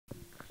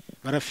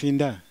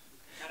Barafinda,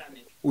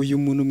 uyu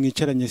muntu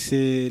mwicaranye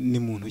se ni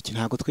muntu ki?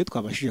 Ntago twe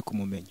twabashije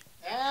kumumenya.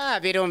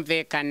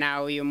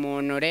 Birumvikana uyu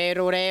muntu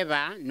rero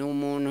ureba ni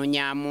umuntu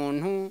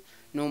nyamuntu,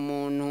 ni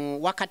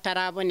umuntu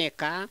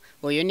wakataraboneka.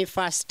 Uyu ni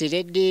first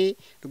lady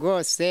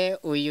rwose.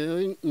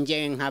 Uyu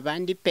nge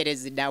nk'abandi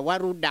perezida wa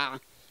ruda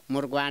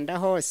mu Rwanda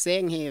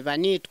hose, nkiba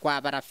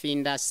nitwa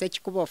Barafinda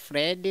Sekikubo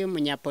Fred,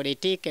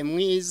 umunyapolitike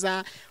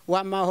mwiza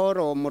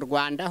w'amahoro mu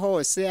Rwanda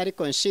hose,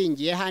 ariko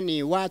nshingiye hano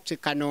iwacu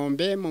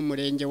Kanombe mu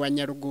murenge wa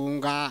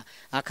Nyarugunga,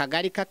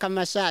 akagari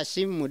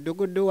k'Akamashashi, mu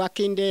mudugudu wa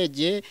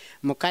Kindege,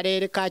 mu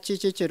karere ka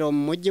Kicukiro,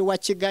 mu mujyi wa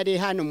Kigali,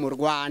 hano mu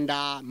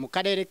Rwanda, mu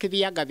karere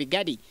k'ibiyaga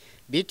bigari.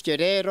 Bityo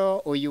rero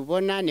uyu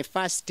ubona ni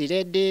first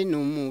lady, ni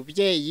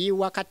umubyeyi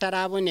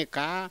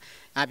wakataraboneka,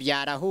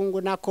 abyara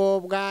hungu na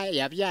kobwa,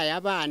 yabyaye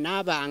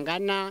abana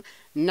bangana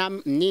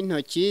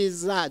n'intoki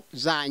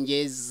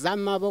zanjye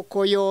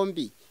z'amaboko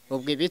yombi,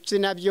 ubwo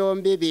ibitsina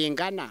byombi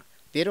bingana.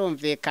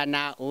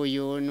 Birumvikana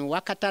uyu ni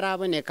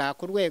wakataraboneka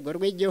ku rwego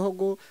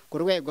rw'igihugu, ku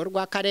rwego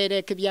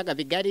rw'akarere k'ibiyaga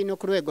bigari,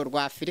 no ku rwego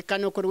rwa Afurika,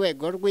 no ku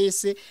rwego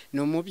rw'isi. Ni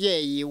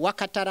umubyeyi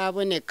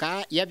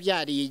wakataraboneka,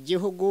 yabyariye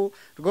igihugu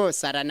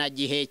rwose,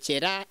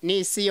 aranagihekera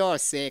n'isi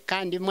yose,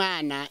 kandi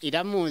Imana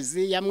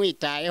iramuzi,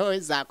 yamwitayeho,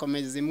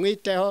 izakomeza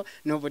imwiteho.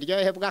 Ni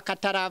uburyohe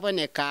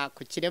bw'akataraboneka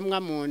ku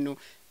kiremwa muntu.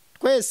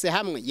 Twese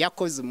hamwe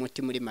yakoze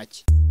umuti muri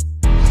make.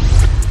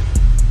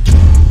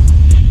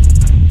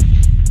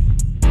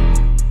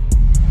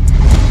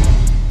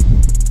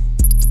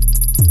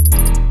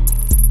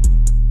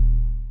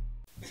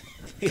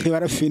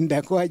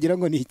 Barafinda ko wagira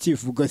ngo ni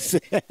ikivugo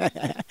se.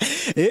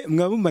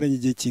 Mwabumaranye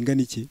igihe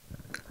kingana iki?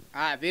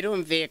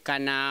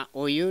 Birumvikana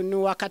uyu ni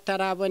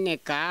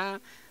wakataraboneka.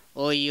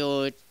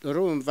 Uyu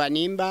urumva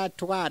nimba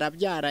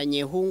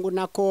twarabyaranye hungu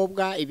na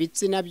kobwa,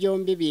 ibitsina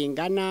byombi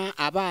bingana,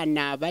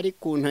 abana bari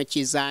ku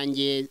ntoki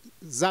zanjye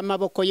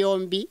z'amaboko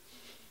yombi.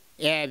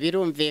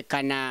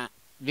 Birumvikana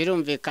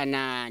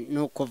ni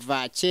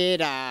ukuva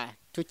kera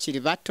tukiri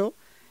bato,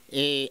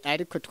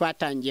 ariko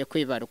twatangiye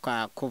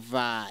kwibaruka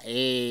kuva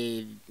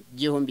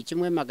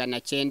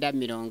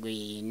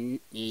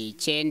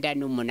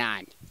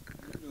 1998.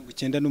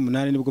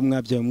 98 nibwo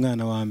mwabyaye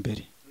umwana wa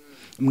mbere.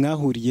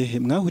 Mwahuriye he?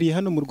 Mwahuriye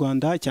hano mu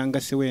Rwanda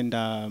cyangwa se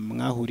wenda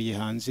mwahuriye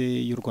hanze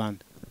y'u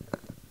Rwanda?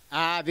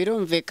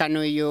 Birumvikana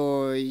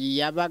uyu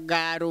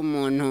yabaga ari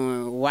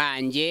umuntu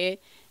wanjye,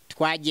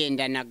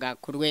 twagendanaga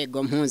ku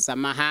rwego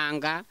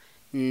mpuzamahanga,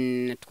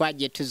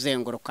 twagiye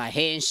tuzenguruka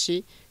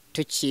henshi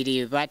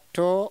tukiri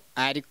bato,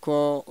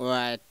 ariko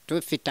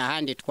dufite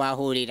ahandi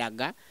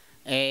twahuriraga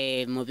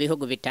mu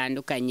bihugu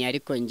bitandukanye,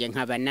 ariko nge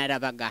nkaba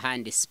narabaga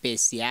ahandi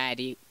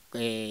speciali,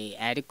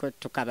 ariko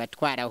tukaba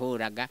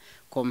twarahuraga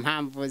ku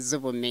mpamvu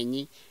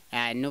z'ubumenyi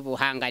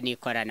n'ubuhanga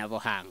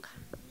n'ikoranabuhanga.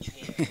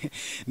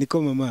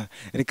 Niko mama,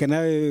 reka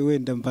nawe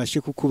wenda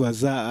mbashe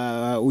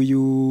kukubaza,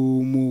 uyu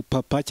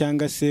mupapa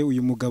cyangwa se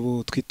uyu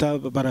mugabo twita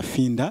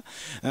Barafinda,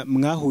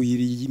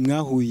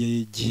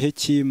 mwahuye igihe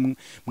ki?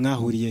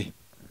 Mwahuriye?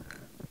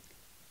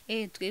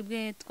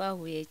 Twebwe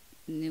twahuye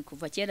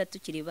kuva kera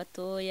tukiri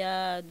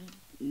batoya.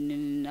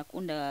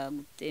 Nakunda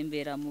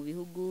gutembera mu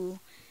bihugu,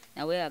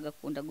 nawe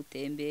agakunda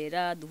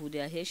gutembera,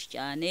 duhurira henshi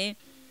cyane.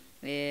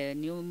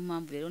 Niyo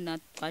mpamvu rero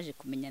twaje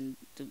kumenya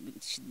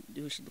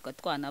dushiduka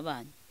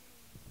twanabanye.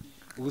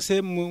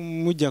 Ubuse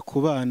mujya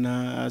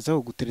kubana aza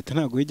kugutereta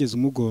ntago yigeze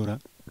umugora?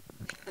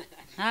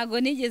 Ntago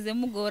nigeze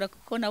mugora,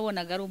 kuko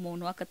nabonaga ari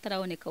umuntu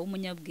wakataraboneka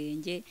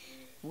w'umunyabwenge.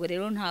 Ubwo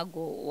rero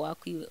ntago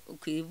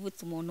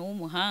wakwivutsa umuntu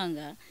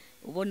w'umuhanga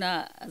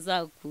ubona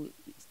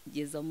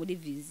azakugeza muri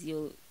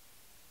viziyo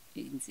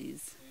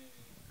nziza.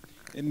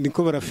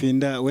 Niko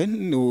Barafinda, we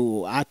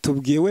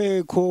atubwiye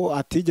we ko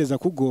atigeze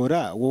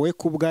kugora, wowe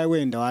kubwa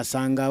wenda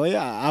wasanga we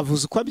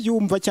avuze uko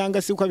abyumva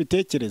cyangwa se uko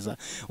abitekereza,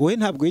 wowe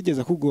ntabwo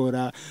yigeze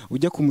kugora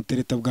ujya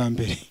kumutereta bwa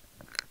mbere?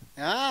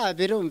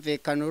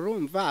 Birumvikana,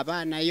 urumva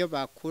abana iyo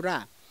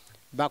bakura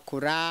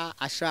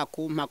ashaka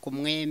kumpa ku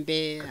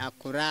mwembe,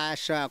 akura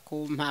ashaka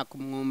kumpa ku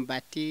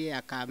mwumbati,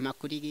 akampa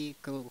ku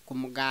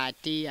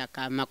mugati,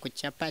 akampa ku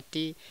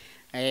capati,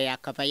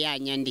 akaba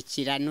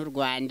yanyandikira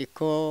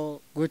n'urwandiko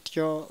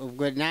gutyo.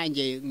 Ubwo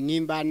nanjye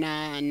nimba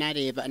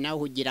nareba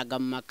nahugiraga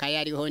mu makaye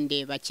ariho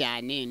ndeba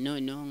cyane,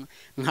 none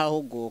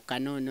nkahuguka,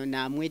 none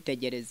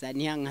namwitegereza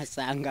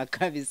nkasanga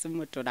kabisa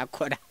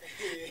umuturakora.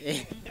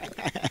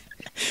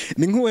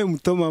 Ni nk'uwe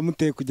mutoma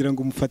wamuteye kugira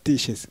ngo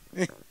umufatishe se?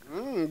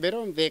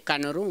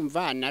 Birumvikana,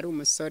 urumva nari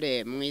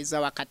umusore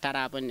mwiza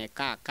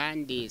wakataraboneka,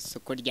 kandi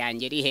isuku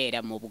ryanjye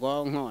rihera mu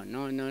bwonko.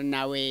 None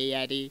nawe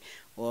yari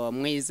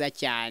mwiza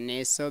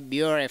cyane, so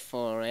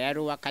beautiful, yari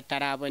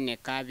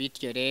wakataraboneka.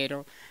 Bityo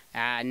rero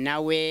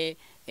nawe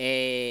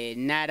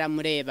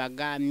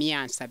naramurebaga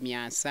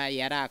myansa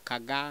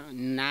yarakaga,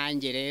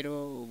 nanjye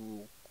rero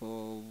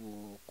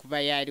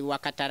kuba yari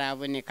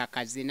wakataraboneka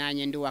akazi,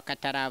 nanjye ndi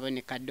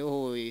wakataraboneka,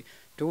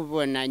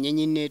 tubonanye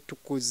nyine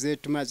tukuze,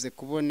 tumaze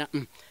kubona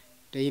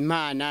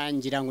Imana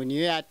ngira ngo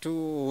niyo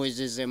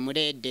yatuhujeje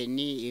muri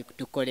Edeni,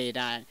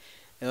 dukorera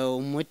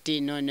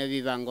umuti none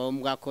biba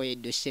ngombwa ko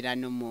dushyira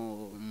no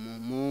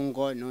mu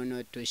ngo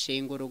none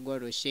dushinga urugo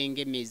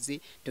rushinga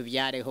imizi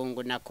tubyare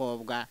hungu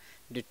n'akobwa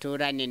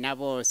duturane na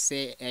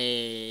bose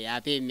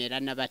abemera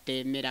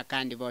n'abatemera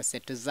kandi bose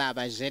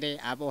tuzabajere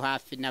abo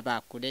hafi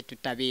n'abakure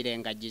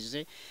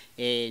tutabirengagije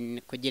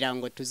kugira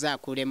ngo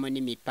tuzakuremo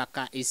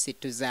n'imipaka isi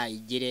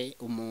tuzayigire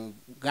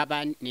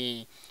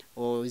umugabane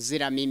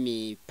uziramo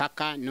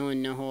imipaka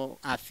noneho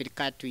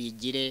Afurika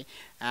tuyigire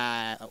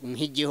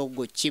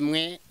nk'igihugu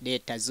kimwe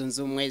Leta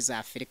Zunze Ubumwe za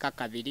Afurika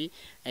kabiri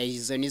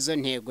izo nizo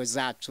ntego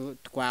zacu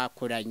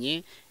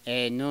twakuranye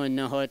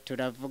noneho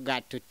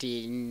turavuga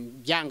tuti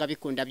byanga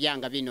bikunda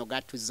byanga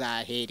binoga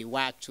tuzahera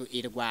iwacu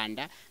i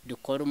Rwanda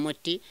dukora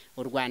umuti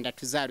u Rwanda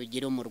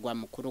tuzarugira umurwa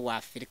mukuru wa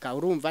Afurika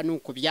urumva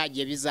nuko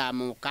byagiye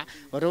bizamuka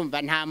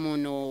urumva nta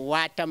muntu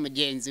wata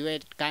mugenzi we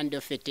kandi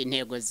ufite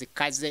intego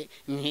zikaze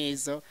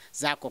nk'izo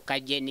zako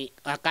kageni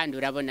kandi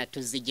urabona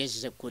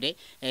tuzigejeje kure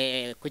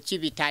kuki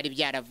bitari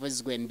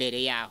byaravuzwe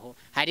mbere yaho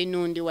hari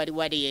nundi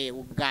wari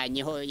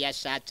uganyeho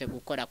yashatse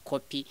gukora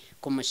kopi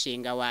ku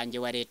mushinga wanjye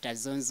wa Leta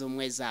Zunze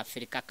Ubumwe za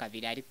Afurika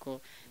kabiri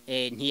ariko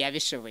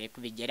ntiyabishoboye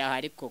kubigeraho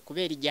ariko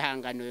kubera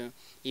igihangano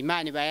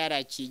Imana iba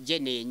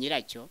yarakigeneye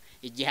nyiracyo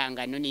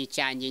igihangano ni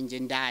icyanjye nje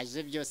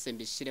ndaje byose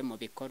mbishire mu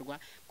bikorwa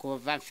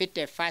kuva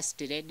mfite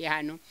first lady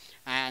hano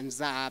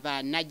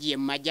nzaba nagiye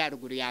mu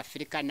majyaruguru ya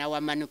Afurika nawe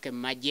amanuke mu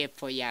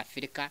majyepfo ya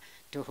Afurika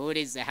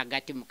tuhurize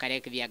hagati mu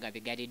karere k'ibiyaga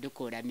bigari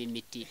dukuramo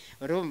imiti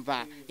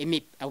urumva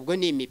ubwo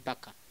ni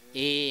imipaka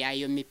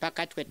ayo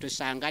mipaka twe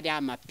tusanga ari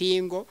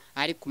amapingo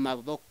ari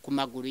ku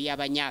maguru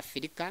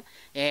y'Abanyafurika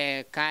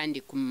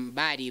kandi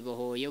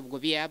baribohoye ubwo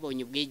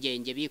byabonye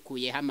ubwigenge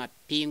bikuyeho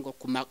amapingo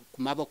ku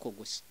maboko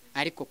gusa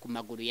ariko ku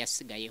maguru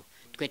yasigayeho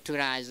twe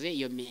turaje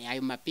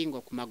ayo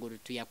mapingo ku maguru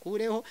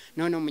tuyakureho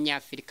none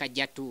umunyafurika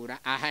ajya atura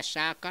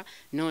ahashaka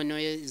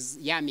none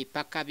ya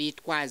mipaka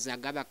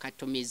bitwazaga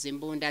bakatumiza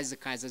imbunda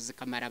zikaza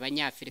zikamara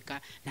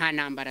Abanyafurika nta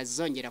ntambara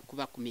zongera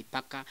kuba ku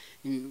mipaka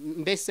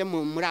mbese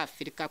muri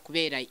Afurika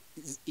kubera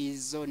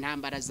izo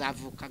ntambara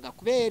zavukaga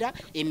kubera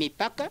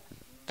imipaka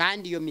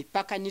kandi iyo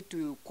mipaka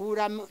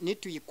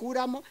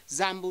nituyikuramo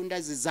za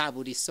mbunda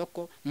zizabura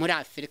isoko muri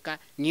Afurika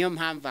niyo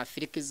mpamvu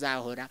Afurika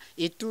izahora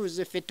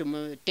ituze ifite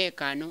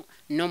umutekano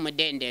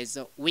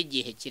n'umudendezo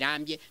w'igihe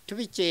kirambye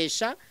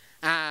tubikesha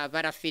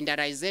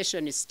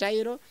barafindarization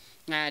style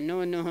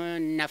noneho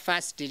na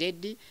first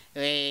lady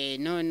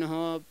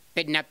noneho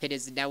na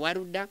perezida wa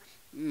Ruda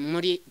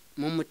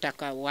mu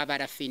mutaka wa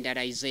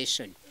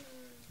barafindarization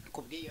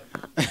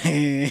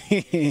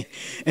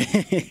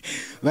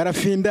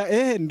barafinda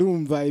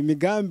ndumva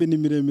imigambi ni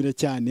miremire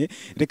cyane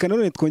reka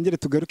none twongere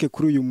tugaruke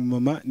kuri uyu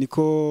mama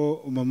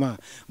niko mama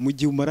mu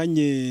gihe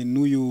umaranye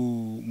n'uyu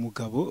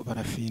mugabo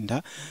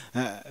barafinda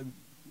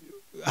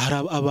hari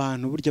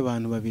abantu burya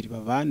abantu babiri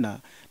babana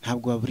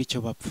ntabwo babura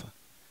icyo bapfa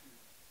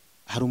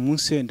hari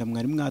umunsi wenda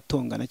mwari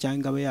mwatongana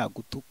cyangwa aba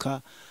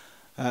yagutuka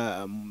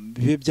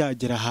bibe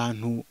byagera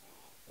ahantu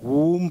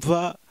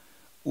wumva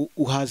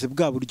uhaze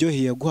bwa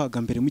buryoheye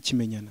yaguhaga mbere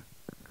mukimenyana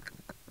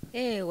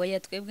oya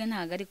twebwe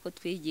ntago ariko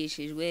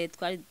twigishijwe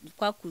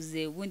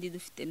twakuze ubundi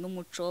dufite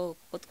n'umuco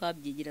kuko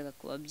twabyigiraga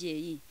ku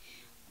babyeyi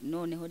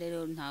noneho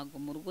rero ntago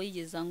mu rugo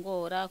yigeze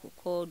angora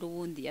kuko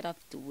n'ubundi yari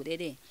afite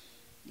uburere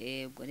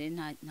ubwo rero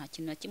nta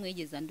kintu na kimwe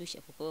yigeze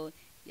andushya kuko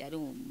yari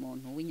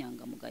umuntu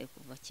w'inyangamugayo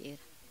kuva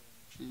kera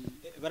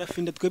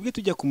barafinda twebwe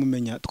tujya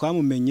kumumenya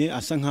twamumenye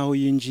asa nkaho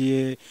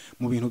yinjiye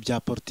mu bintu bya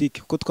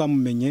politiki kuko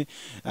twamumenye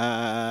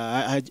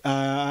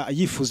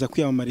yifuza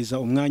kwiyamamariza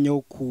umwanya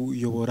wo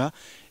kuyobora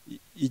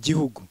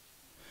igihugu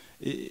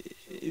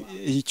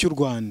cy'u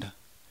Rwanda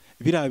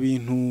biriya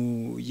bintu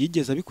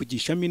yigeze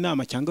abikugishamo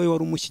inama cyangwa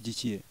wari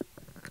umushyigikiye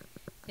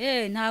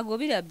ntago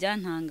biriya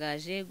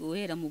byantangaje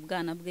guhera mu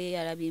bwana bwe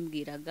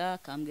yarabimbwiraga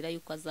akambwira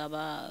yuko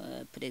azaba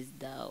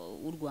perezida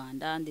w'u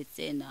Rwanda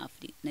ndetse na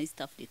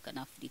East Africa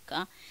na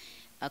Afurika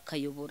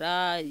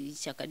akayobora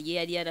ishyaka rye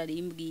yari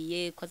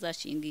yararimbwiye ko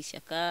azashinga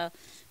ishyaka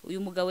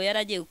uyu mugabo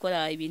yaragiye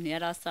gukora ibintu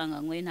yari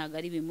asanganywe ntago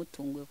ari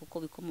bimutunguye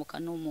kuko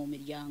bikomoka no mu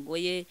miryango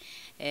ye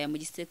mu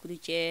gisekuru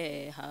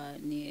cye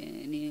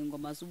ni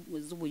ingoma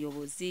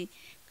z'ubuyobozi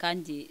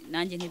kandi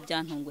nanjye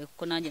ntibyantunguye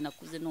kuko nanjye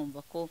nakuze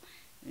numva ko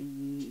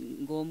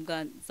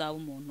ngombwa zaba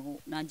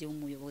umuntu nanjye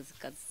w'umuyobozi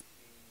kazi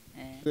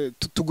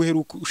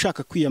tuguheruka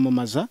ushaka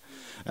kwiyamamaza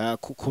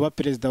kuba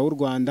perezida w'u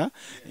Rwanda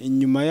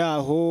nyuma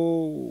yaho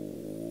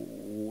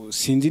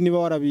sinzi niba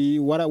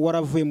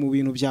waravuye mu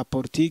bintu bya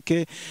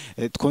politike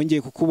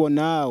twongeye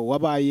kukubona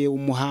wabaye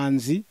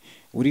umuhanzi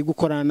uri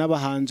gukorana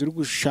n'abahanzi uri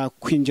gushaka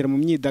kwinjira mu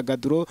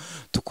myidagaduro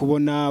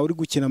tukubona uri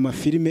gukina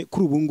amafilime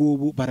kuri ubu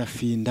ngubu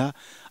barafinda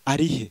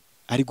arihe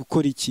ari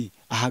gukora iki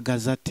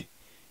ahagaze ate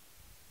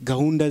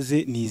gahunda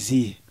ze ni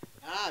izihe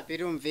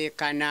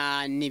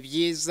birumvikana ni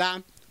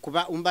byiza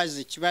kuba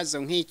umbaza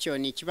ikibazo nk'icyo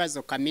ni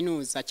ikibazo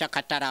kaminuza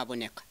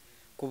cy'akataraboneka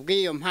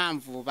kubw'iyo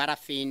mpamvu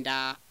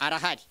barafinda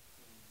arahari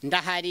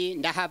ndahari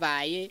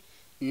ndahabaye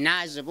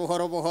naje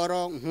buhoro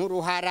buhoro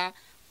nk'uruhara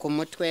ku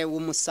mutwe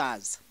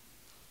w'umusaza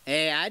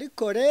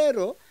ariko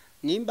rero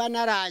nimba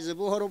naraje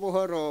buhoro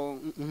buhoro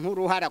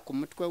nk'uruhara ku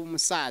mutwe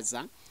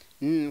w'umusaza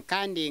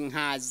kandi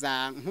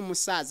nkaza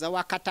nk'umusaza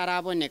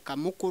w'akataraboneka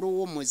mukuru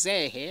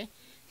w'umuzehe,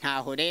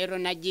 ntaho rero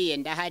nagiye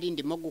ndahari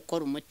ndimo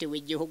gukora umuti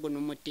w'igihugu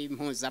n'umuti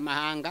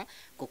mpuzamahanga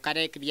ku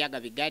karere k'ibiyaga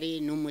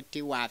bigari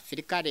n'umuti wa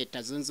Afurika,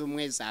 Leta Zunze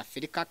Ubumwe za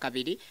Afurika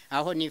kabiri,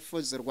 aho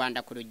nifuza u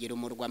Rwanda kurugira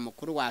umurwa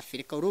mukuru wa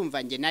Afurika.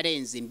 Urumva nge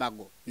narenze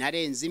imbago,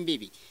 narenze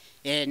imbibi,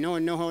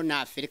 noneho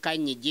na Afurika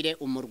nyigire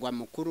umurwa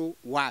mukuru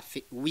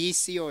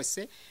w'isi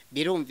yose.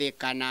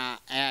 Birumvikana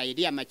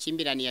iriya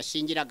makimbirane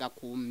yashingiraga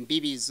ku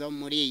mbibizo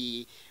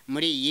muri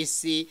iyi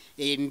si,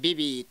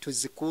 imbibi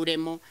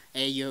tuzikuremo,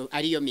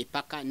 ariyo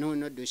mipaka,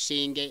 none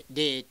dushinge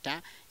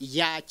leta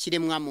ya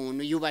kiremwa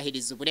muntu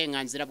yubahiriza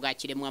uburenganzira bwa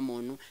kiremwa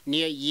muntu,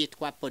 niyo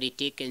yitwa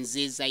politike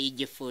nziza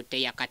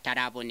y'igifute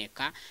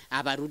yakataraboneka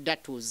abaruda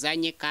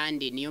tuzanye.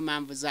 Kandi niyo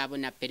mpamvu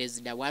uzabona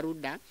perezida wa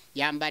ruda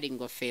yambara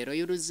ingofero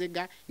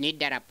y'uruziga,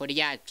 n'idarapo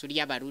ryacu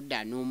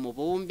ry'abaruda ni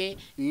umubumbe,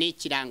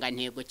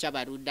 n'ikirangantego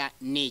cy'abaruda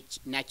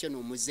nacyo ni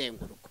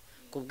umuzenguruko.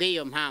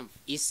 Kubw'iyo mpamvu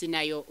isi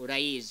nayo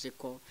urayizi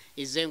ko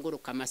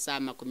izenguruka amasaha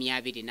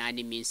 24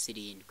 iminsi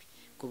 7.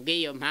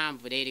 Kubw'iyo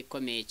mpamvu rero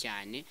ikomeye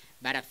cyane,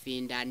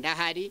 barafinda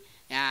ndahari,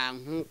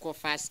 nk'uko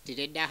first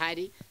lady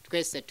ahari,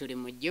 twese turi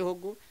mu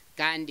gihugu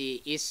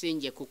kandi isi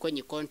nge kuko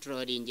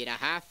nyikontrolingira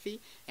hafi,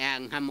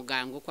 nka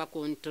muganga uko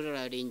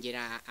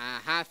akontrolingira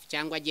hafi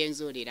cyangwa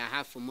agenzurira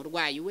hafi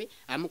umurwayi we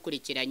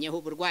amukurikiranyeho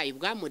uburwayi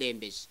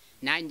bwamurembeje,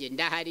 nanjye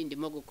ndahari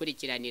ndimo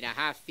gukurikiranira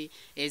hafi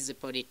izi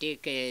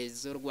politike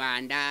z'u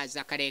Rwanda,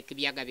 z'akarere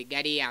k'ibiyaga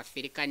bigari,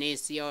 Afurika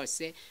n'isi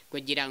yose,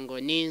 kugira ngo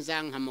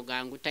ninza nka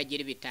muganga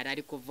utagira ibitaro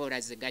ari kuvura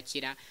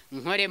zigakira,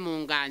 nkore mu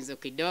nganzo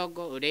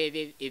kidogo,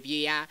 urebe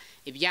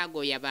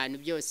ibyagoye abantu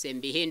byose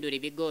mbihindura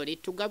ibigori,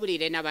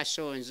 tugaburire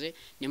n'abashonje.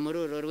 Ni muri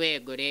uru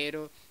rwego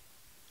rero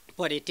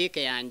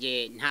politike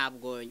yanjye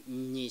ntabwo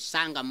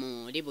nyisanga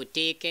muri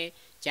butike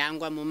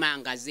cyangwa mu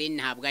mangazini,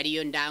 ntabwo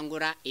ariyo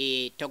ndangura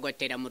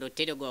itogotera mu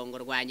rutirigongo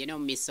rwanjye no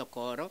mu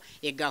misokoro,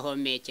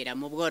 igahomekera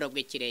mu bworo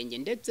bw'ikirenge,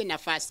 ndetse na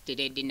first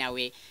lady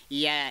nawe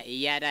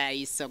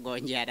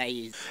yarayisogongeye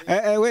arayizi.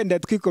 Wenda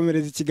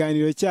twikomereza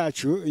ikiganiro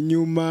cyacu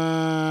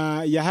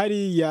nyuma ya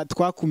hariya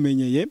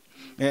twakumenyeye,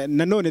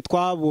 nanone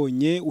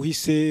twabonye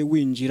uhise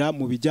winjira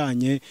mu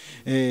bijyanye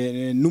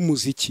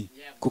n'umuziki,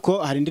 kuko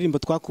hari indirimbo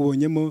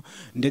twakubonyemo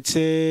ndetse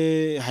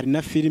hari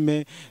na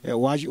filime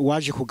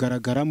waje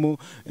kugaragaramo.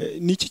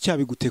 Niki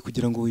cyabiguteye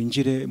kugira ngo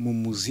winjire mu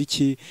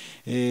muziki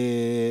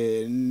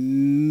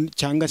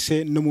cyangwa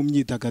se no mu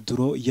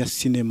myidagaduro ya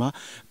sinema,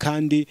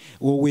 kandi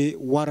wowe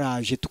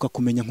waraje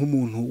tukakumenya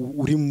nk'umuntu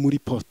uri muri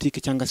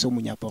politike cyangwa se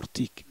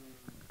umunyapolitike?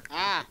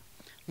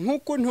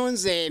 Nk'uko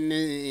ntunze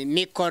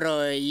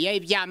mikoro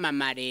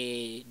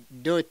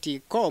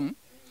y'ibyamamare.com,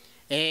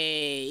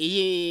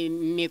 iyi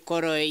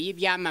mikoro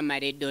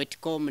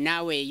y'ibyamamare.com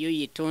nawe iyo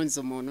uyitunze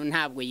umuntu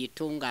ntabwo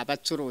yitunga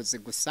abacuruzi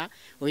gusa,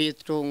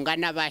 uyitunga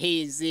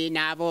n'abahinzi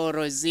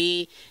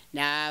n'aborozi,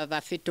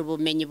 n'abafite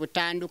ubumenyi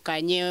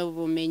butandukanye,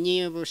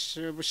 ubumenyi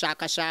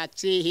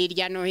bushakashatsi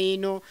hirya no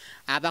hino,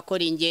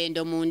 abakora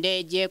ingendo mu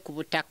ndege, ku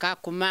butaka,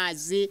 ku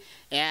mazi,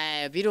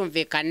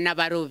 birumvikana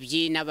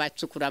n'abarobyi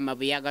n'abacukura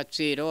amabuye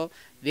y'agaciro,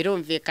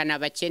 birumvikana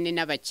abakene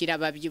n'abakira,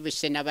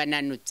 ababyibushye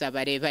n'abananutse,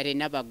 abarebare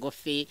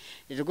n'abagufi,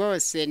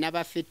 rwose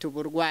n'abafite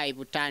uburwayi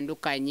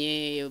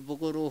butandukanye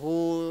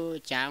bw'uruhu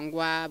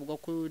cyangwa bwo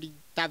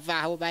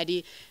kutava aho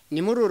bari. Ni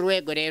muri uru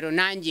rwego rero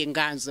nanjye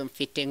inganzo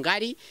mfite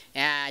ngari,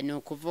 ni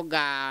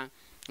ukuvuga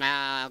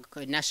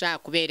nashaka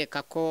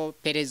kubereka ko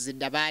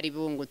perezida bari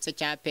bungutse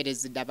cyangwa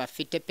perezida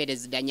bafite,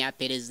 perezida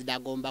nyaperezida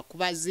agomba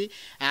kubazi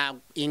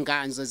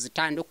inganzo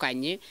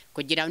zitandukanye,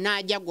 kugira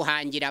najya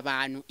guhangira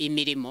abantu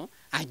imirimo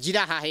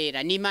agira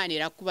hahera, n'Imana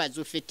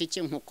irakubaza ufite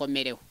iki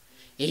nkukomereho.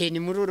 Ni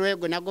muri uru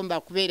rwego nagomba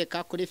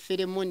kubereka kuri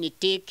filimu ni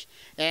tiki,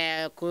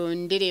 ku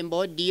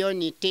ndirimbo audio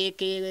ni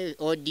tiki,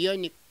 audio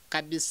ni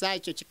kabisa,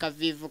 icyo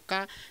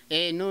kikavivuka.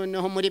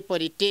 Noneho muri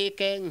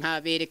politike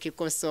nkabereka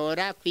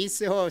ikosora ku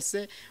isi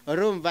hose.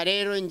 Urumva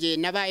rero nge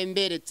nabaye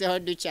mberetseho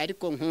duke,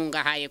 ariko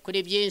nkungahaye kuri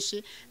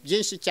byinshi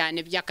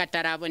cyane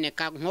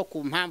by'akataraboneka, nko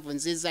ku mpamvu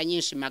nziza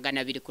nyinshi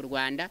 200 ku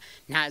Rwanda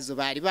ntazo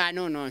bari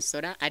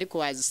banononsora, ariko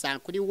wazisanga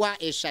kuri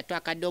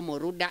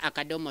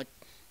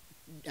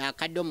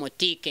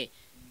wa@ruda.tike.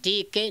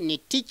 Tike ni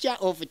Teacher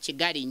of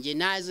Kigali, nge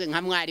naze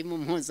nka mwarimu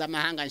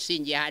mpuzamahanga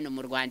nshingiye hano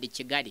mu Rwanda i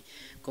Kigali.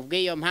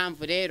 Kubw'iyo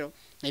mpamvu rero,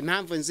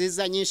 impamvu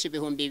nziza nyinshi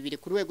 200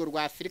 ku rwego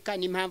rwa Afurika,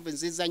 n'impamvu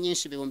nziza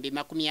nyinshi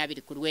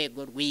 20 ku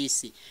rwego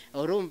rw'isi.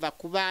 Urumva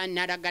kuba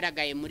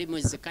naragaragaye muri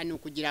muzika ni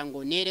ukugira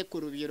ngo nereke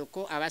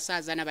urubyiruko,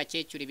 abasaza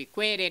n'abakecuru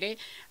bikwerere,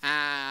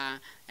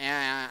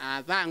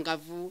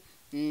 abangavu,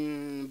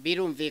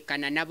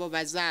 birumvikana nabo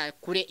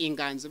bazakure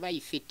inganzo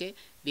bayifite,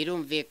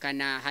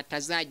 birumvikana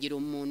hatazagira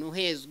umuntu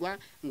uhezwa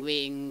ngo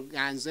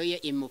inganzo ye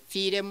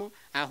imupfiremo,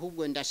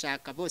 ahubwo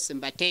ndashaka bose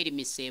mbatera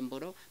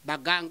imisemburo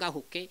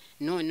bagangahuke,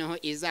 noneho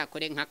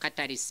izakore nka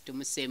catalyst,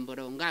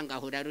 umusemburo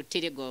ngangahura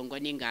rutirigongo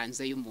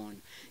n'inganzo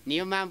y'umuntu.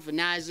 Niyo mpamvu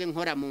naje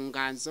nkora mu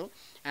nganzo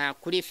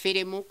kuri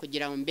filimu,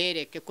 kugira ngo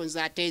mbereke ko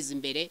nzateza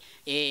imbere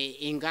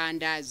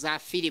inganda za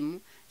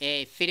filimu,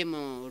 filime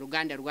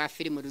uruganda rwa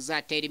filime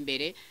ruzatera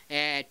imbere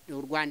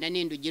u Rwanda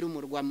nindugira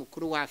umurwa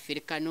mukuru wa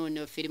Afurika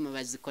none filime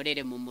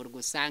bazikorere mu murwa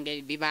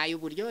usange bibaye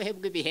uburyohe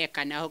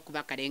bw'ibihekana aho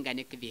kuba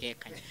karengane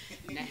k'ibihekana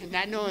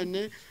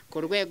nanone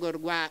ku rwego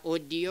rwa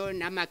audio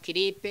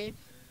n'amaklipe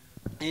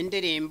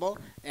indirimbo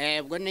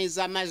ubwo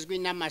n'iz'amajwi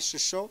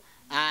n'amashusho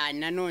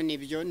nanone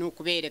ibyo ni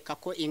ukubereka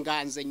ko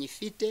inganzo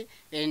nyifite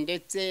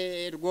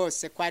ndetse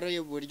rwose ko ari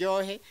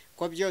uburyohe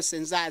ko byose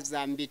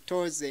nzaza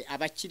mbitoze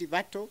abakiri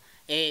bato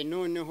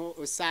noneho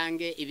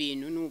usange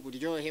ibintu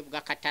n'uburyohe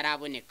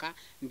bw'akataraboneka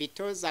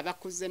mbitoza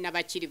abakuze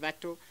n'abakiri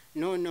bato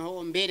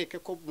noneho mbereke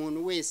ko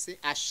umuntu wese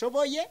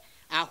ashoboye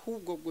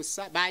ahubwo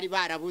gusa bari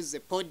barabuze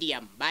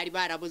podium bari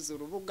barabuze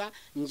urubuga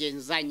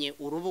ngenzanye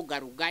urubuga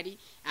rugari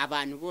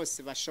abantu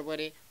bose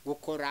bashobore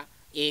gukora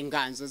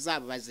inganzo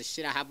zabo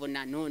bazishira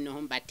habona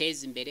noneho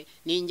mbateza imbere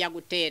ninjya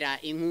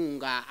gutera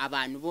inkunga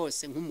abantu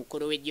bose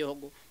nk'umukuru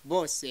w'igihugu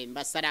bose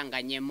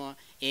mbasaranganyemo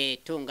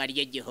tunga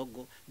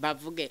ry'igihugu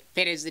bavuge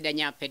perezida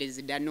nya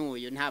perezida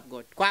n'uyu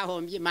ntabwo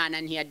twahombye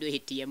Imana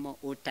ntiyaduhitiyemo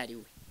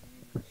utariwe.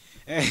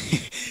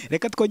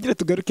 Reka twongere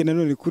tugaruke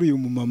nanone kuri uyu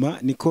mumama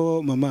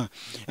niko mama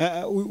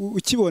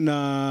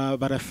ukibona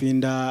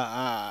Barafinda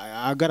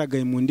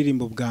agaragaye mu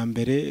ndirimbo bwa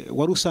mbere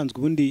wari usanzwe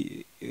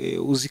ubundi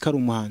uzi ko ari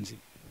umuhanzi?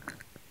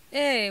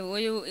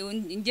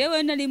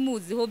 Njyewe nari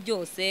muziho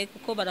byose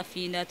kuko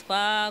Barafinda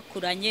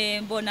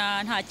twakuranye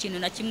mbona nta kintu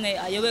na kimwe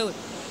ayobewe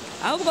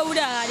ahubwo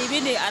buriya hari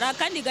ibindi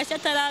arakandi gashya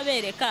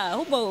atarabereka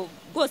ahubwo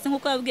bwose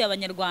nk'uko yabwiye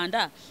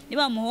abanyarwanda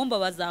niba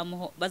muhomba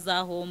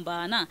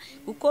bazahombana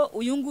kuko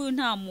uyu nguyu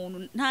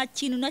nta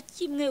kintu na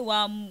kimwe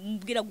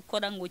wamubwira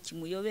gukora ngo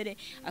kimuyobere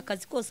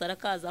akazi kose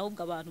arakaza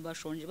ahubwo abantu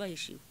bashonje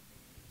bahishiwe.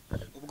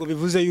 Ubwo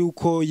bivuze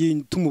yuko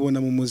tumubona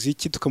mu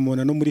muziki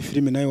tukamubona no muri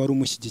filime nawe wari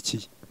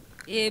umushyigikiye?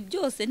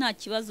 Byose nta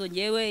kibazo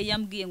ngewe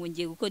yambwiye ngo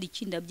ngiye gukora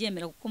ikindi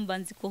abyemera kuko mba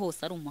nzi ko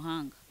hose ari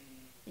umuhanga.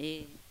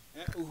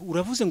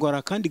 Uravuze ngo hari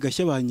akandi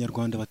gashya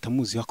abanyarwanda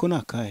batamuzi ako ni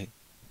akahe?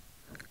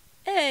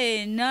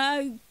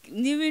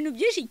 Ni ibintu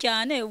byinshi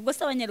cyane ubwo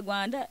se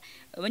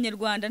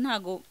abanyarwanda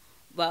ntago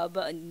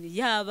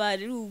yaba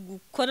ari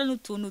gukora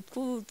n'utuntu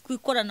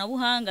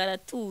tw'ikoranabuhanga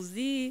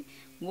aratuzi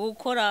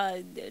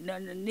gukora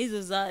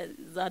n'izo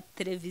za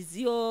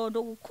televiziyo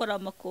no gukora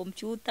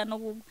amakompyuta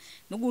no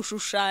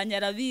gushushanya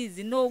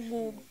arabizi no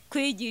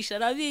kwigisha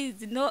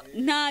arabizi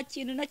nta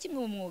kintu na kimwe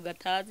mu mwuga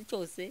atazi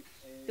cyose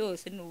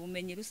ni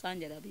ubumenyi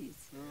rusange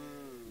arabizi.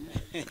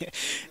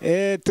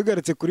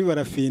 Tugarutse kuri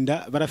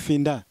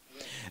Barafinda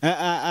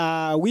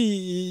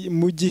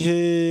mu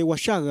gihe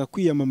washakaga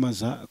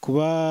kwiyamamaza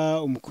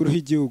kuba umukuru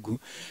w'igihugu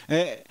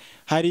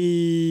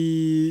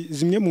hari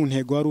zimwe mu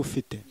ntego wari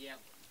ufite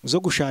zo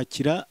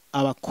gushakira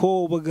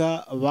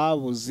abakobwa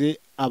babuze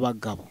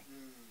abagabo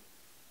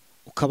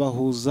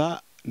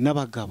ukabahuza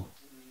n'abagabo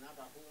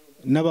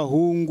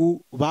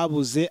n'abahungu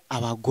babuze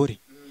abagore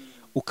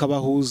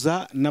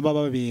ukabahuza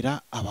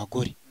n'abababera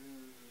abagore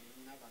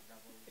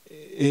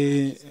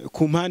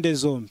ku mpande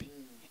zombi.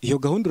 Iyo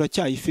gahunda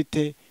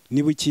uracyayifite?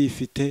 Niba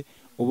ukiyifite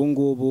ubu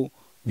ngubu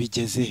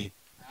bigeze he?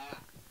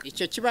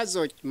 Icyo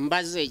kibazo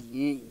mbaze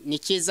ni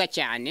cyiza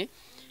cyane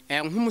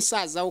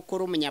nk'umusaza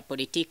ukora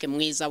umunyapolitike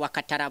mwiza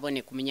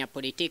wakataraboneka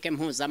umunyapolitike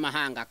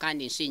mpuzamahanga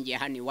kandi nshingiye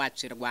hano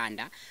iwacu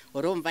Rwanda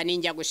urumva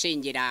ninjya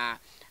gushingira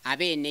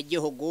abene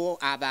gihugu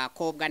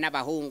abakobwa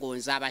n'abahungu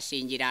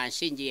nzabashingira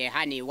nshingiye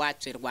hano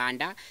iwacu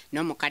Rwanda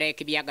no mu karere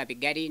k'ibiyaga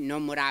bigari no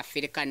muri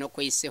Afurika no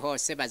ku isi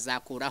hose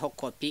bazakuraho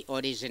kopi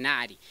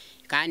originali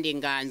kandi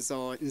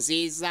inganzo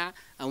nziza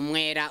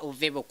umwera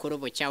uve bukuru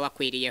bucya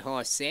wakwiriye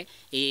hose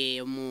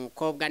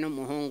umukobwa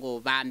n'umuhungu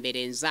ba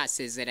mbere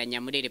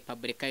nzasezeranya muri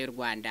Repubulika y'u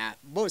Rwanda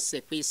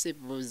bose ku isi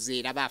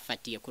buzira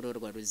bafatiye kuri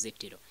urwo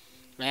ruzitiro.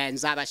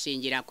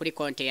 Nzabashingira kuri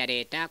konti ya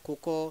leta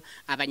kuko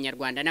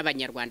abanyarwanda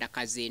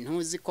n'abanyarwandakazi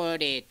ntuzi ko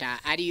leta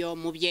ariyo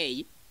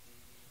mubyeyi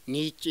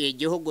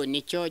igihugu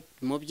nicyo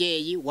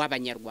mubyeyi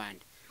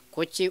w'abanyarwanda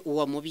kuki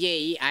uwo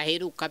mubyeyi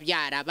aheruka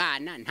byara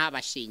abana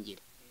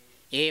ntabashingire.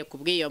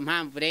 Kubw'iyo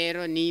mpamvu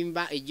rero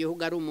nimba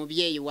igihugu ari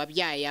umubyeyi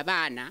wabyaye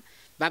abana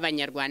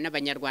b'abanyarwanda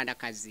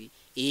n'abanyarwandakazi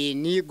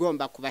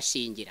nigomba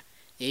kubashingira.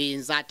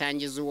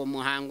 Nzatangiza uwo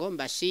muhango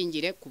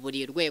mbashingire ku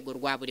buri rwego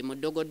rwa buri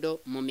mudogodo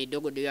mu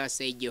midogodo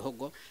yose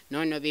y'igihugu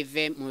none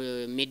bive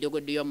mu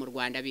midogodo yo mu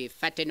Rwanda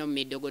bifate no mu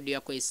midogodo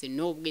yo ku isi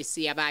nubwo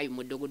isi yabaye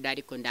umudogodo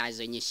ariko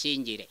ndaje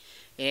nyishingire.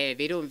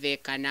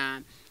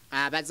 Birumvikana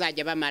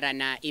abazajya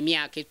bamarana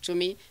imyaka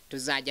 10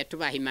 tuzajya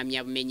tubaha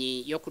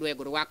impamyabumenyi yo ku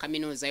rwego rwa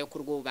kaminuza yo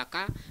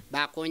kurwubaka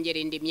bakongera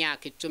indi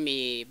myaka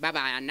 10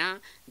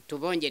 babana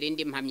tubongera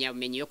indi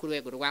mpamyabumenyi yo ku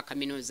rwego rwa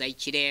kaminuza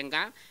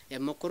y'ikirenga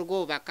mu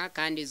kurwubaka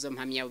kandi izo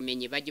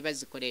mpamyabumenyi bajye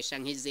bazikoresha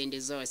nk'izindi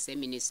zose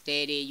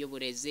Minisiteri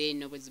y'Uburezi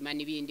n'Ubuzima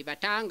n'ibindi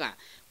batanga.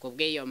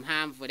 Kubw'iyo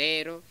mpamvu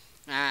rero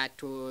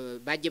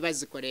bajye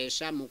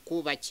bazikoresha mu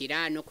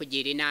kubakira no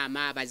kugira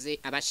inama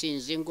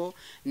abashinze ingo,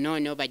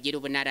 noneho bagira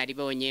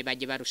ubunararibonye,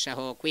 bajye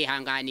barushaho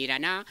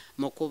kwihanganirana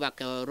mu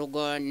kubaka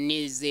urugo,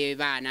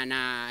 n'izibana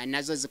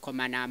nazo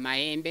zikomana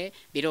amahembe,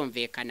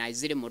 birumvikana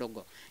ziri mu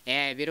rugo.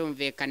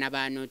 Birumvikana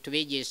abantu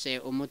tubigishe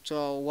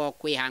umuco wo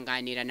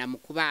kwihanganirana mu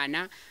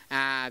kubana,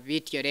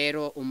 bityo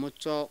rero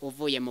umuco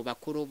uvuye mu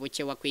bakuru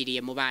buke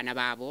wakwiriye mu bana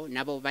babo,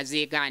 nabo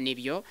bazigana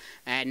ibyo,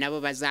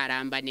 nabo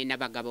bazarambane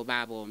n'abagabo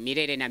babo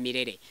mirere na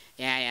mirere.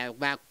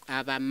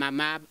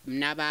 Abamama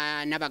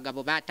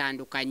n'abagabo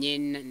batandukanye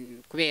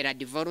kubera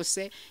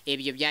divorce,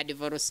 ibyo bya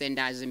divorce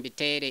ndaje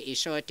mbitere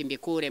ishoti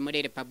mbikure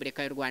muri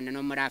Repubulika y'u Rwanda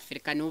no muri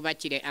Afrika,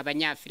 nubakire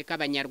abanyafrika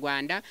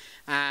abanyarwanda,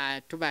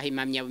 tubaha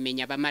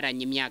impamyabumenyi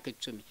abamaranye imyaka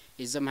 10.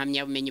 Izo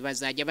mpamyabumenyi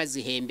bazajya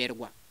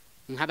bazihemberwa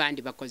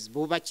nk'abandi bakozi,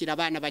 bubakira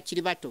abana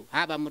bakiri bato,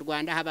 haba mu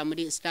Rwanda, haba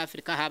muri East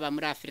Africa, haba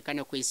muri Afrika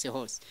no ku isi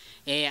hose.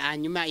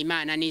 Hanyuma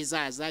Imana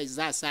nizaza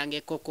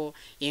izasange koko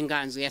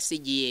inganzo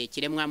yasigiye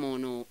kiremwa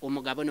muntu,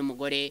 umugabo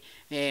n'umugore,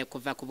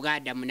 kuva ku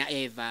bw'Adamu na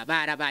Eva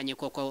barabanye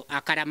koko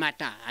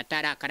akaramata,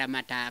 atari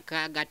akaramata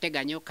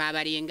kagateganyo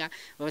kabaringa,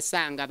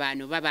 usanga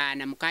abantu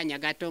babana mu kanya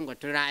gato ngo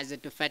turaze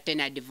tufate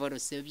na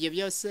divorce. Ibyo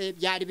byose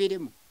byari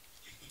birimo.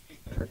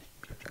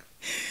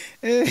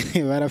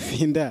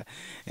 Barafinda,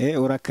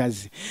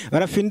 urakazi.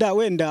 Barafinda,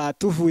 wenda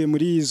tuvuye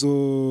muri izo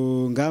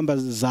ngamba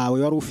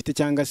zawe wari ufite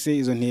cyangwa se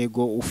izo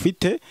ntego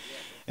ufite,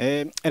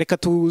 reka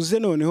tuze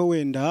noneho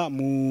wenda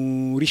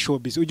muri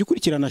showbiz. Ujye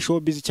ukurikirana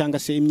showbiz cyangwa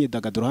se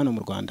imyidagaduro hano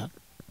mu Rwanda?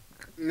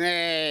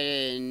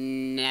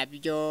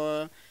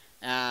 Nabyo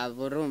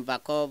burumva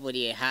ko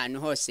buri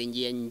hantu hose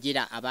ngiye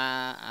ngira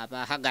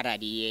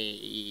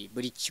abahagarariye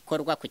buri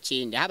gikorwa ku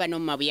kindi, haba no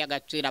mu mabuye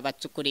y'agaciro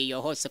abacukuriye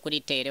hose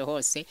kuri tere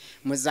hose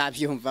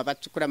muzabyumva,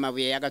 bacukura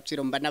amabuye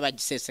y'agaciro mba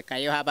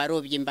n'abagisesekayeho,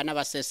 abarobyi mba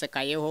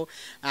n'abasesekayeho,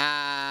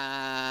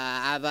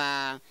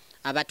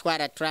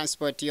 abatwara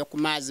transport yo ku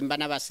mazi mba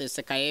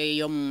n'abasesekaye,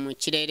 yo mu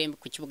kirere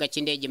ku kibuga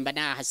cy'indege mba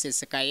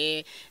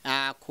nahasesekaye,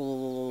 ku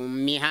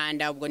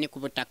mihanda ubwo ni ku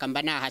butaka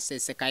mba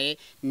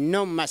nahasesekaye,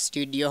 no mu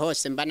studio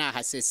hose mba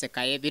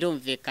nahasesekaye.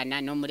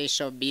 Birumvikana no muri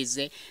showbiz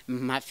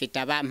mpafite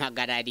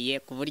abampagarariye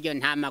ku buryo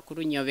nta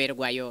makuru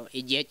nyoberwayo,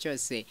 igihe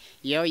cyose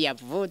yo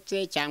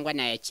yavutse cyangwa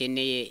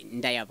nayakeneye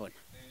ndayabona.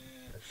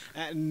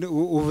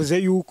 Uvuze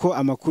yuko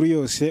amakuru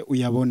yose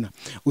uyabona.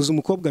 Uzi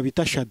umukobwa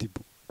bita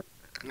Shadibu?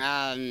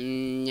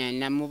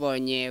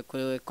 Namubonye ku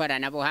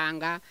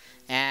ikoranabuhanga,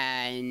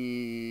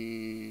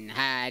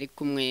 hari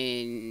kumwe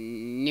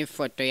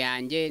n'ifoto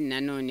yanjye,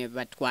 nanone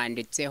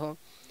batwanditseho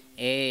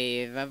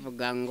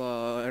bavuga ngo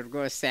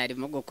rwose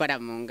arimo gukora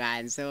mu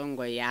nganzo,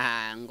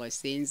 ngo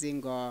sinzi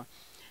ngo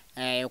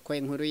uko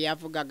inkuru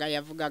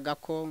yavugaga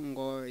ko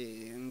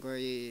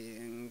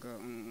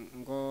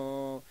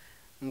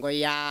ngo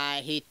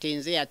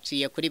yahitinze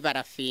yaciye kuri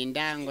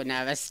Barafinda, ngo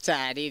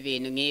n'abasitari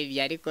ibintu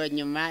nk'ibyo, ariko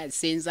nyuma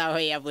sinzi aho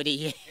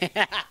yaburiye.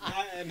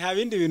 Nta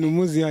bindi bintu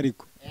muzi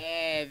ariko?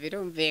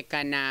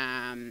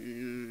 Birumvikana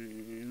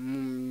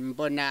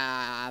mbona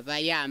aba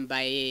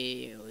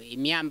yambaye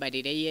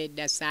imyambarire ye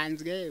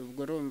idasanzwe,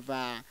 ubwo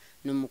urumva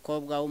ni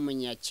umukobwa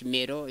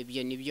w'umunyakimero,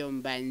 ibyo nibyo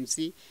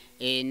mbanzi,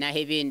 naho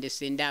ibindi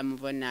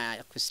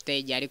sindamubona ku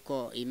stage,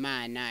 ariko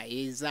Imana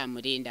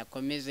izamurinda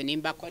akomeze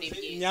nimba akora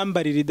ibyiza.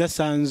 Imyambarire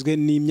idasanzwe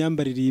ni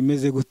imyambarire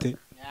imeze gute?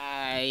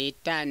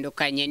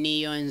 Itandukanye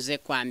niyo nze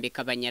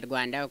kwambika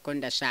abanyarwanda, kuko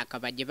ndashaka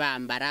bajye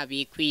bambara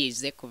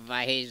bikwize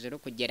kuva hejuru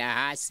kugera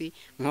hasi,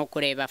 nko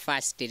kureba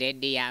First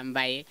Lady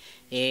yambaye.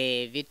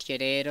 Bityo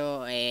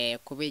rero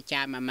kuba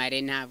icyamamare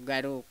ntabwo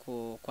ari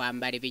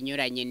kwambara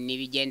ibinyuranye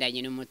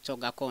n'ibigendanye n'umuco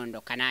gakondo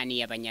kanani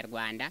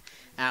y'abanyarwanda,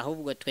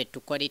 ahubwo twe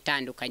tukora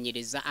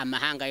itandukanyiriza,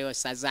 amahanga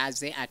yose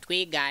azaze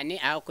atwigane,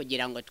 aho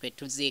kugira ngo twe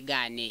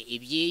tuzigane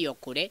iby'iyo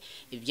kure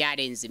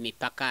ibyarenze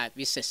imipaka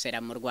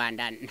bisesera mu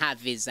Rwanda nta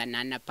visa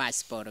na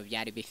passport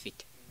byari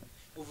bifite.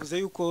 Uvuze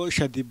yuko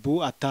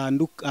Shadibu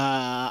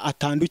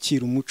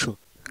atandukira umuco,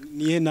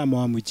 nihe nama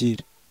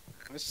wamugira?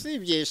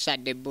 Usibye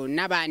Shadibu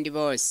n'abandi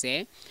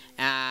bose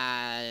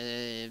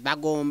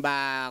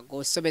bagomba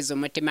gusubiza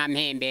umutima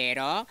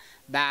mpembero,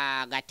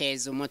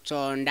 bagateza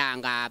umuco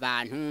ndanga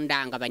abantu,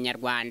 ndanga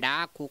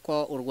abanyarwanda,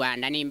 kuko u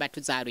Rwanda nimba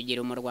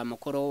tuzarugira umurwa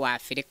mukuru wa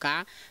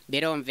Afrika,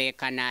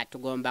 birumvikana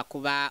tugomba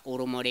kuba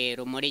urumuri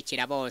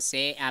rumurikira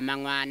bose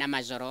amanywa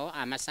n'amajoro,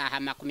 amasaha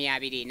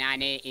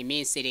 28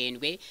 iminsi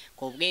 7.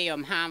 Kubw'iyo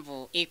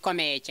mpamvu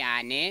ikomeye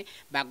cyane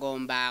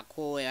bagomba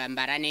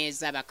kwambara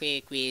neza,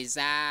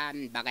 bakwikwiza,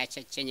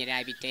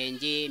 bagakenyera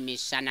ibitenge,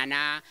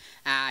 mishanana,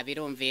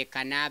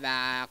 birumvikana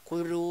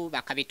bakuru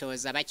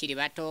bakabitoza bakiri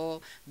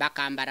bato,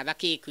 bakambara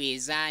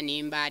bakikwiza,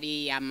 nimba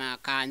ari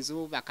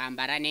amakanzu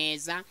bakambara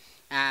neza.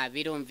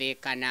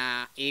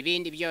 Birumvikana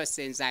ibindi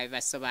byose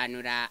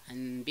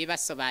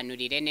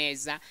bibasobanurire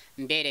neza,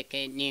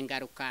 mbereke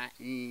n'ingaruka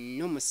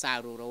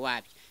n'umusaruro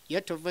wabyo.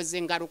 Iyo tuvuze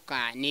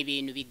ingaruka ni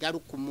ibintu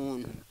bigaruka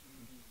umuntu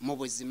mu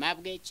buzima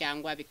bwe,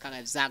 cyangwa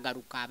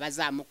bikazagaruka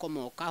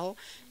bazamukomokaho,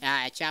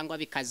 cyangwa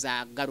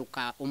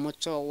bikazagaruka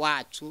umuco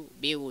wacu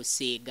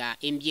biwusiga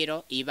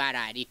imbyiro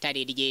ibara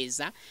ritari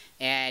ryiza.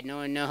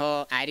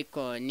 noneho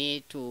ariko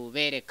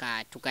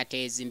nitubereka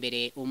tugateza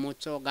imbere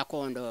umuco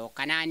gakondo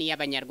kanani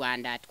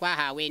y'abanyarwanda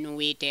twahawe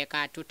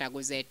n'Uwiteka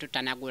tutaguze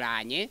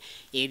tutanaguranye,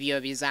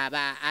 ibyo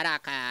bizaba ari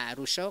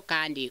akarusho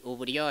kandi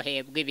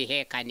uburyohe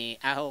bw'ibihekane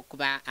aho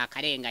kuba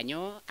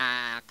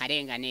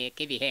akarengane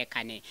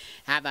k'ibihekane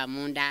haba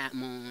mu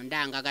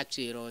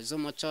ndangagaciro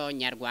z'umuco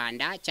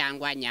nyarwanda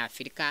cyangwa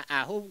nyafurika,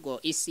 ahubwo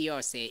isi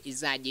yose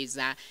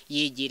izagiza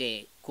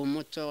yigire ku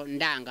muco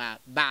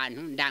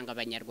bantu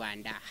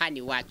abanyarwanda hano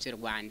iwacu i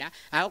Rwanda,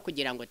 aho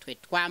kugira ngo twe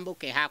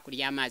twambuke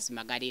hakurya y'amazi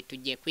magari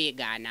tujye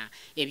kwigana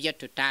ibyo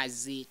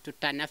tutazi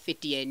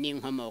tutanafitiye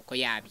n'inkomoko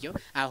yabyo,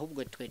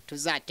 ahubwo twe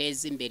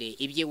tuzateza imbere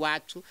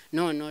iby'iwacu,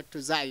 none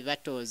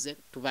tuzabibatoze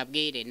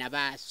tubabwire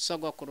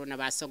n'abasogokuru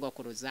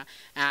n'abasogokuruza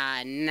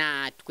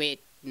natwe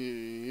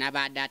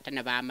n'abadata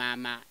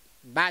n'abamama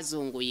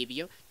bazunguye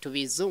ibyo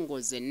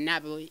tubizunguze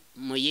nabo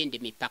mu yindi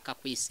mipaka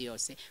ku isi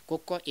yose,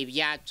 kuko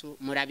ibyacu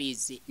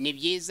murabizi ni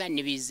byiza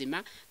ni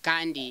bizima,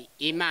 kandi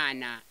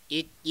Imana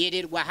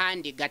yirirwa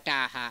handi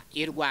gataha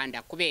i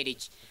Rwanda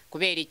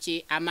kubera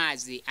iki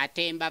amazi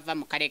atemba ava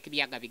mu karere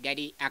k'ibiyaga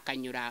bigari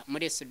akanyura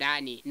muri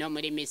Sudani no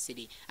muri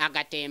Misiri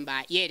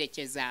agatemba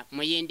yerekeza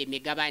mu yindi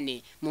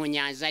migabane mu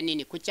nyanja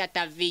nini, kuki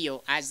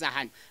ataviyo aza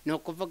hano? Ni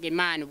ukuvuga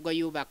Imana ubwo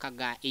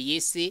yubakaga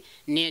iyi si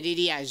ni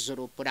ririya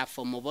juru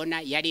purafo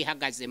mubona yari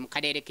ihagaze mu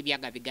karere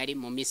k'ibiyaga bigari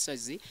mu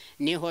misozi,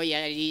 niho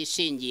yari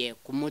ishingiye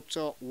ku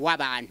muco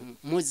w'abantu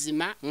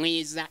muzima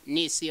mwiza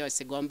n'isi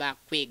yose igomba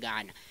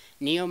kwigana.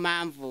 Niyo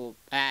mpamvu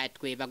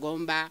twe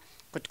bagomba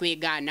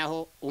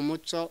kutwiganaho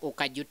umuco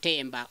ukajya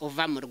utemba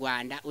uva mu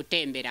Rwanda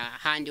utembera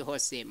handi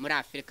hose muri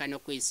Afurika no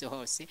ku isi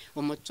hose,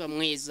 umuco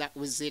mwiza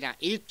uzira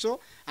icyo,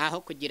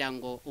 aho kugira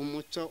ngo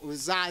umuco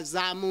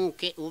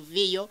uzazamuke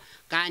uviyo.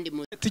 Kandi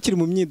tukiri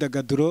mu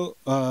myidagaduro,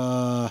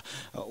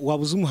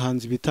 wabuze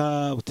umuhanzi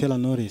bita Butera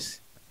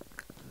Knowless?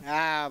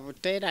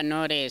 Butera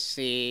Knowless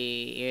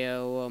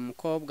uwo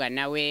mukobwa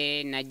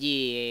nawe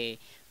nagiye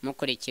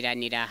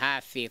mukurikiranira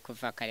hafi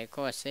kuva kare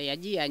kose,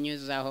 yagiye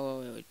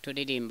anyuzaho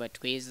turirimbo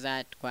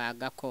twiza twa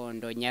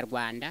gakondo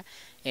nyarwanda,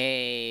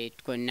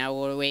 two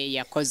nawe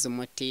yakoze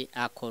umuti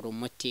akora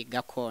umuti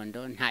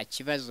gakondo, nta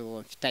kibazo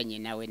mfitanye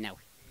nawe.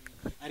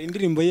 Ari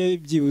indirimbo ye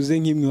byibuze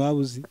nk'imwe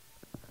wabuze?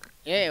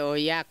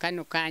 Oya,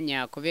 kano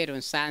kanya kubera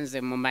unsanze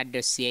mu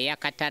madosiye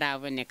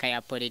y'akataraboneka ya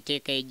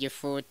politike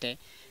y'igifute,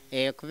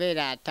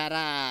 kubera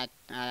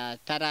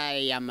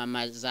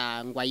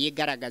atarayamamaza ngo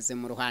ayigaragaze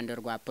mu ruhando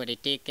rwa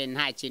politike,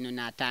 nta kintu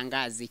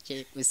natangaza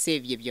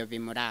usibye ibyo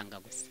bimuranga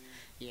gusa.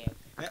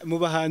 Mu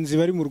bahanzi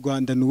bari mu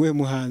Rwanda ni uwuhe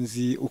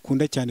muhanzi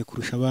ukunda cyane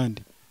kurusha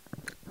abandi?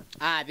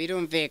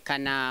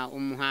 Birumvikana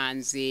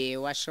umuhanzi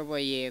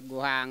washoboye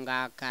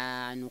guhanga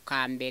akantu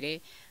ka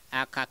mbere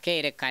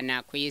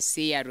akakerekana ku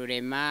isi ya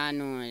rurema,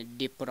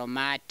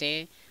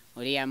 diplomate,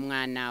 uriya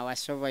mwana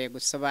washoboye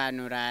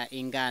gusobanura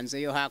inganzo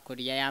yo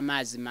hakurya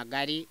y'amazi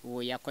magari,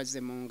 uwo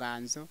yakoze mu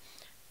nganzo.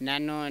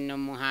 Nanone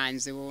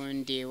umuhanzi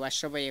wundi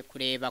washoboye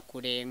kureba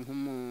kure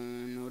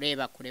nk'umuntu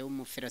ureba kure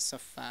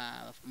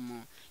w'umufilosofa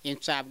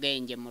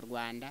inshabwenge mu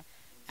Rwanda,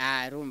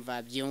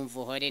 arumva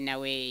Byumvuhore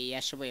nawe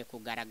yashoboye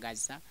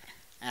kugaragaza,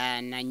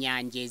 na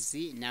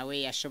Nyangezi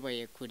nawe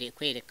yashoboye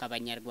kwereka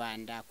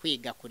abanyarwanda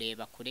kwiga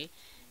kureba kure.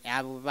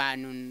 Abo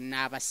bantu ni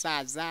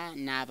abasaza,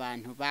 ni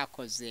abantu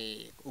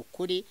bakoze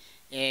ukuri,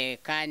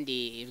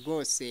 kandi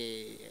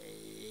rwose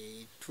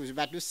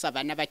tuba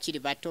dusaba n'abakiri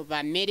bato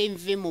bamere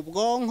imvi mu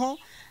bwonko,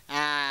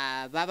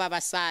 baba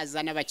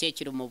basaza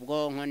n'abakecuru mu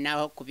bwonko,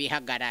 naho ku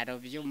bihagararo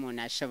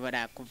by'umuntu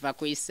ashobora kuva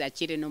ku isi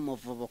akiri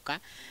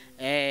n'umuvubuka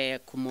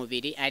ku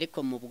mubiri,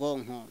 ariko mu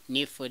bwonko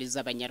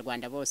nifuriza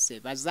abanyarwanda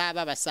bose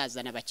bazaba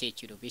basaza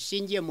n'abakecuru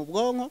bishingiye mu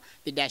bwonko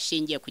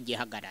bidashingiye ku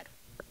gihagararo.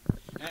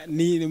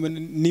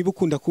 Niba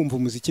ukunda kumva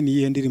umuziki, ni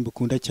iyihe ndirimbo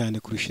ukunda cyane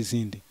kurusha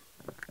izindi?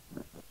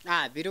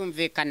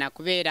 Birumvikana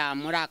kubera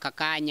muri aka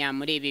kanya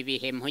muri ibi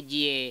bihe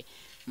mpugiye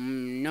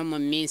no mu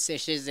minsi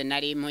ishize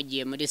nari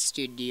mpugiye muri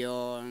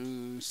studio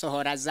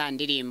nsohora za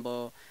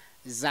ndirimbo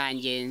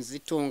zanjye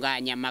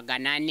zitunganya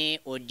 400,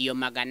 audio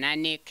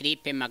 400,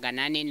 clip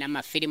 400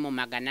 n'amafilimu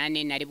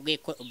 400 nari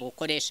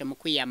bukoreshe mu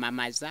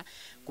kwiyamamaza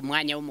ku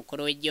mwanya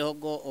w'umukuru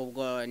w'igihugu.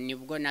 Ubwo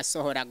nibwo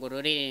nasohoraga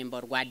ururirimbo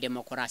rwa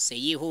demokarasi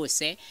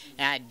yihuse,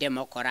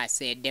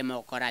 demokarasi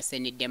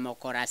ni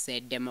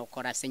demokarasi,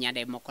 demokarasi nya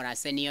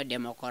demokarasi niyo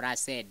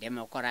demokarasi,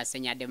 demokarasi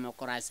nya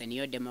demokarasi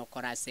niyo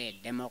demokarasi,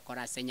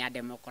 demokarasi nya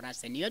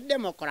demokarasi niyo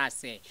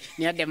demokarasi,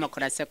 niyo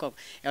demokarasi koko.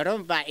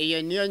 Urumva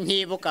iyo niyo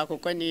nkibuka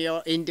kuko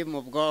niyo indi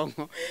mu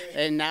bwonko,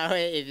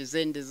 nawe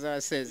ibizindi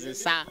zose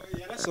zisa.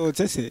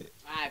 Yarasohotse se?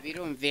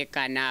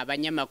 Birumvikana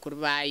abanyamakuru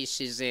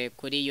bayishize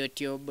kuri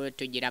YouTube,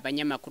 tugira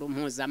abanyamakuru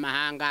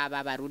mpuzamahanga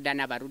b'abaruda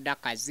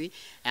n'abarudakazi,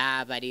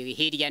 bari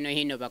hirya no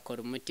hino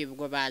bakora umuti,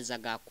 bwo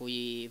bazaga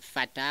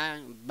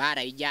kuyifata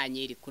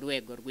barayijyanye iri ku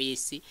rwego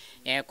rw'isi,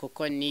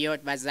 kuko niyo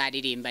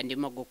bazaririmba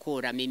ndimo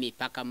gukuramo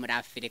imipaka muri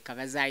Afurika,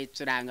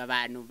 bazayicuranga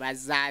abantu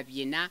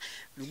bazabyina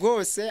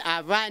rwose,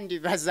 abandi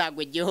bazagwa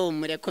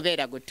igihumure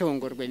kubera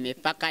gutungurwa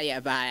imipaka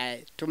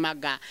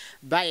yabatumaga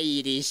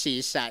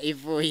bayirishisha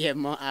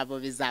ivuyemo, abo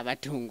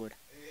bizabatungura.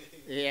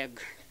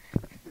 yego.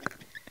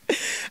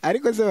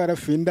 ariko se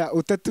barafinda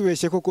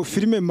utatubeshye koko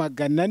filime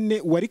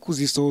 400 wari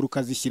kuzisohora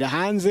ukazishyira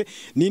hanze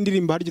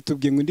n'indirimbo haryo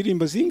tubwiye ngo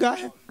indirimbo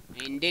zingahe?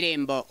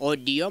 Indirimbo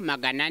audio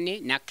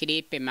 400 na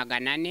clip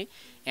 400.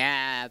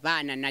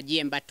 Bana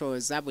nagiye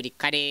mbatoza buri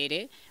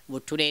karere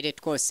buturere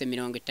twose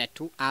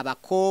 30.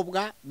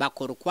 Abakobwa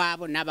bakora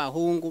ukwabo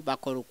n'abahungu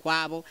bakora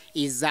ukwabo.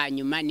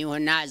 Izanyuma niho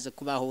naze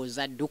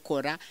kubahuza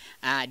dukora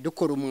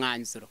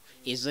umwanzuro.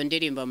 Izo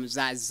ndirimbo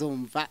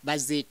muzazumva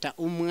bazita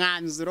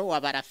umwanzuro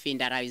wa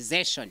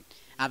barafindarization.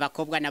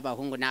 Abakobwa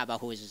n'abahungu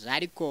n'abahujije,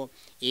 ariko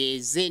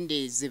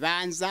izindi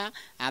zibanza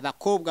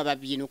abakobwa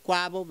babyina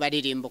ukwabo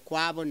baririmba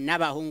ukwabo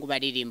n'abahungu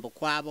baririmba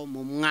ukwabo.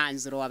 Mu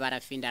mwanzuro wa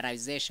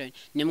barafindarization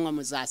nimwe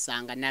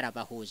muzasanga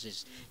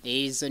narabahujije.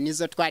 Izo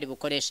nizo twari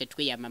bukoreshe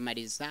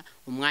twiyamamariza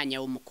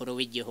umwanya w'umukuru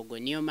w'igihugu.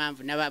 Niyo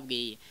mpamvu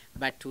nababwiye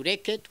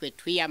batureke twe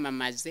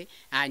twiyamamaze,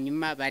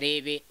 hanyuma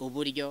barebe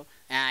uburyo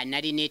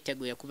nari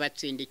niteguye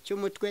kubatsinda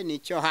icy'umutwe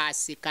n'icyo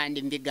hasi,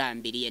 kandi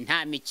mbigambiriye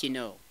nta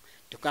mikino.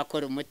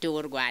 Tukakora umuti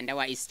w'u Rwanda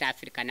wa East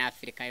Africa na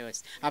Africa yose.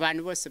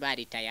 Abantu bose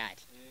bari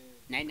tayari.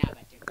 Nari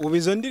nabateka. Ubu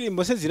izo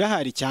ndirimbo se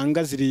zirahari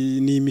cyangwa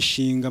ni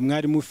imishinga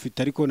mwari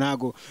mufite ariko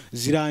ntago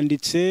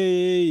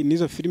ziranditse,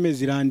 nizo filime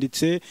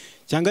ziranditse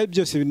cyangwa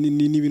byose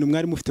ni ibintu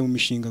mwari mufite mu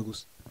mishinga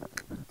gusa?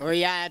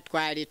 Oya,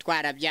 twari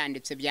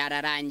twarabyanditse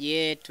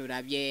byararangiye,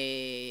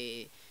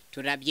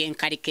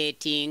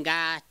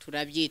 turabyenkariketinga,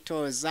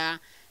 turabyitoza,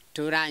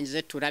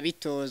 turangije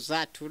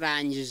turabitoza,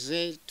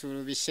 turangije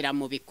tubishyira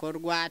mu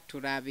bikorwa,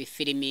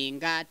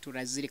 turabifiliminga,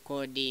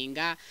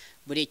 turazirikodinga.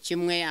 Buri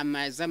kimwe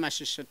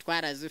amashusho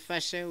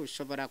twarazifashe.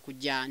 Ushobora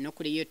kujya no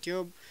kuri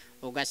YouTube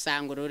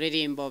ugasanga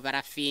ururirimbo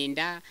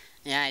Barafinda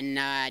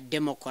na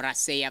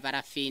demokarasi ya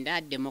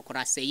Barafinda,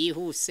 demokarasi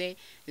yihuse,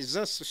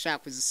 zose ushaka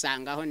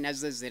kuzisangaho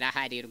nazo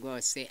zirahari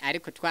rwose.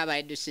 Ariko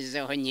twabaye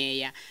dushizeho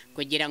nkeya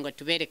kugira ngo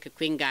tubereke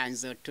ko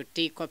inganzo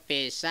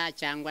tutikopesha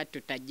cyangwa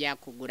tutajya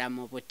kugura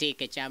mu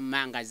butike cyangwa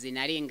mangazini.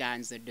 Ari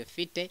inganzo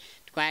dufite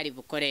twari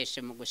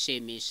bukoreshe mu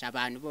gushimisha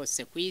abantu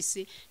bose ku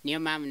isi. Niyo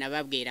mpamvu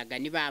nababwiraga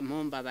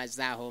nibampomba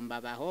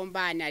bazahomba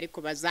bahombane,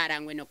 ariko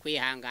bazarangwe no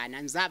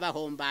kwihangana.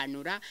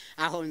 Nzabahombanura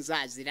aho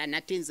nzazira.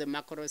 Natinze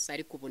makorosa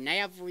ariko ubu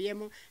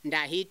nayavuyemo,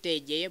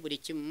 ndahitegeye. Buri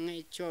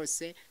kimwe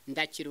cyose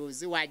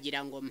ndakiruzi,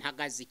 wagira ngo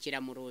mpagaze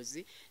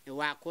ikiramuruzi.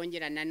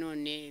 Wakongera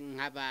nanone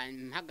nkaba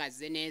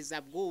mpagaze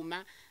neza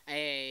bwuma,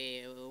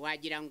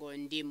 wagira ngo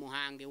ndi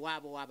muhange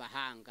wabo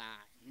w'abahanga.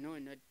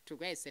 None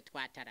twese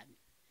twataramye.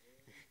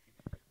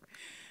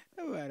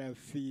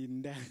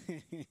 Barafinda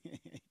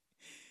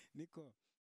niko